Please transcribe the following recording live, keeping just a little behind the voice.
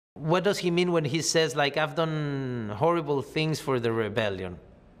What does he mean when he says, like, I've done horrible things for the rebellion?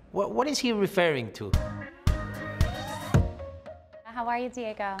 What is he referring to? How are you,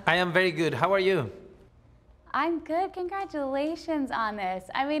 Diego? I am very good. How are you? I'm good. Congratulations on this.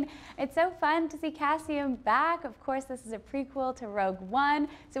 I mean, it's so fun to see Cassian back. Of course, this is a prequel to Rogue One.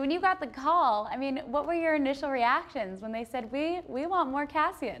 So when you got the call, I mean, what were your initial reactions when they said, we want more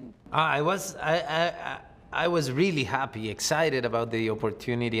Cassian? I was really happy, excited about the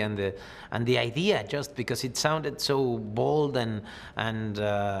opportunity and the idea, just because it sounded so bold and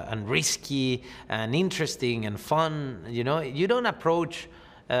risky and interesting and fun. You know, you don't approach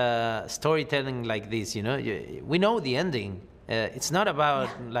storytelling like this. You know, we know the ending. It's not about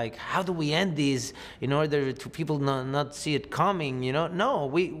like, how do we end this in order to people not see it coming. You know, no,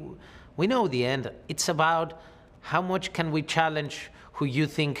 we know the end. It's about how much can we challenge who you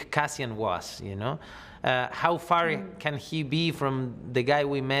think Cassian was. You know. How far can he be from the guy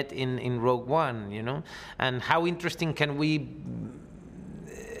we met in Rogue One, you know? And how interesting can we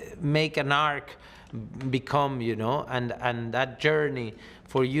make an arc become, you know? And that journey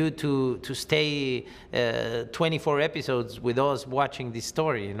for you to stay 24 episodes with us watching this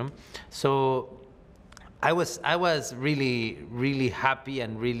story, you know? So I was really happy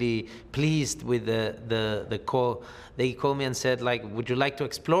and really pleased with the call. They called me and said, like, would you like to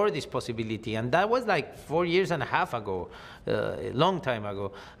explore this possibility? And that was like 4.5 years ago, a long time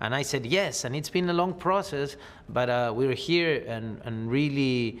ago. And I said yes, and it's been a long process, but we're here and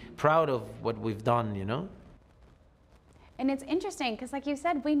really proud of what we've done, you know? And it's interesting because, like you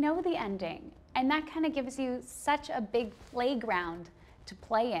said, we know the ending, and that kind of gives you such a big playground to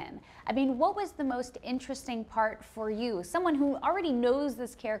play in. I mean, what was the most interesting part for you, someone who already knows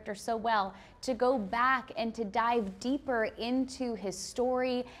this character so well, to go back and to dive deeper into his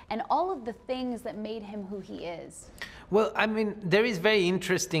story and all of the things that made him who he is? Well, I mean, there is very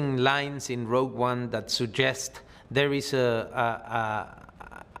interesting lines in Rogue One that suggest there is a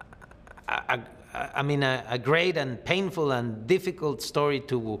great and painful and difficult story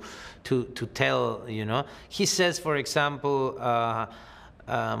to tell, you know. He says, for example,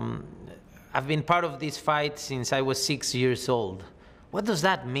 I've been part of this fight since I was 6 years old. What does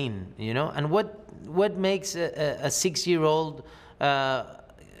that mean, you know? And what makes a 6-year-old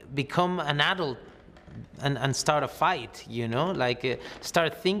become an adult and start a fight, you know, like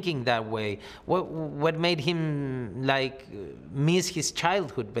start thinking that way? What made him like miss his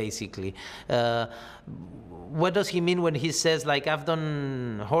childhood, basically? What does he mean when he says, like, I've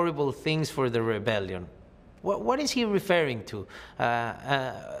done horrible things for the rebellion? What is he referring to?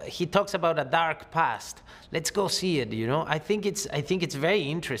 He talks about a dark past. Let's go see it, you know. I think it's very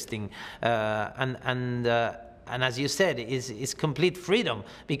interesting, and as you said, is complete freedom,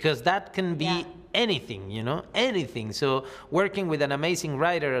 because that can be anything, you know, anything. So working with an amazing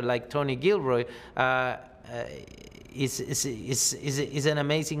writer like Tony Gilroy is an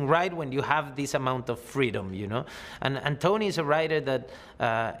amazing ride when you have this amount of freedom, you know. And Tony is a writer that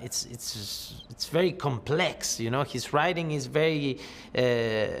it's very complex, you know. His writing is very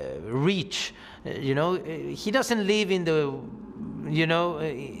rich, you know. He doesn't live in the, you know,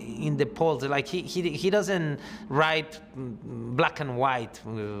 in the poles. Like he doesn't write black and white,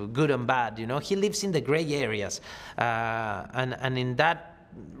 good and bad, you know. He lives in the gray areas, and in that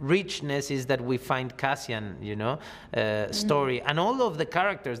richness is that we find Cassian, you know, story, and all of the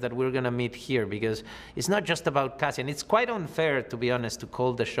characters that we're gonna meet here, because it's not just about Cassian. It's quite unfair, to be honest, to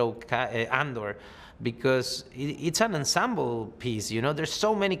call the show Andor, because it's an ensemble piece, you know. There's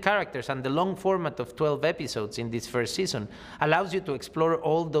so many characters, and the long format of 12 episodes in this first season allows you to explore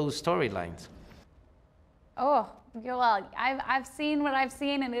all those storylines. Oh, well, I've seen what I've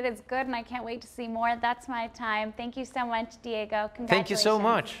seen, and it is good, and I can't wait to see more. That's my time. Thank you so much, Diego. Congratulations. Thank you so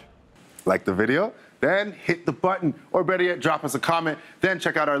much. Like the video? Then hit the button, or better yet, drop us a comment. Then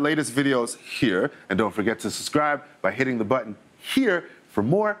check out our latest videos here. And don't forget to subscribe by hitting the button here for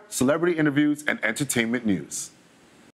more celebrity interviews and entertainment news.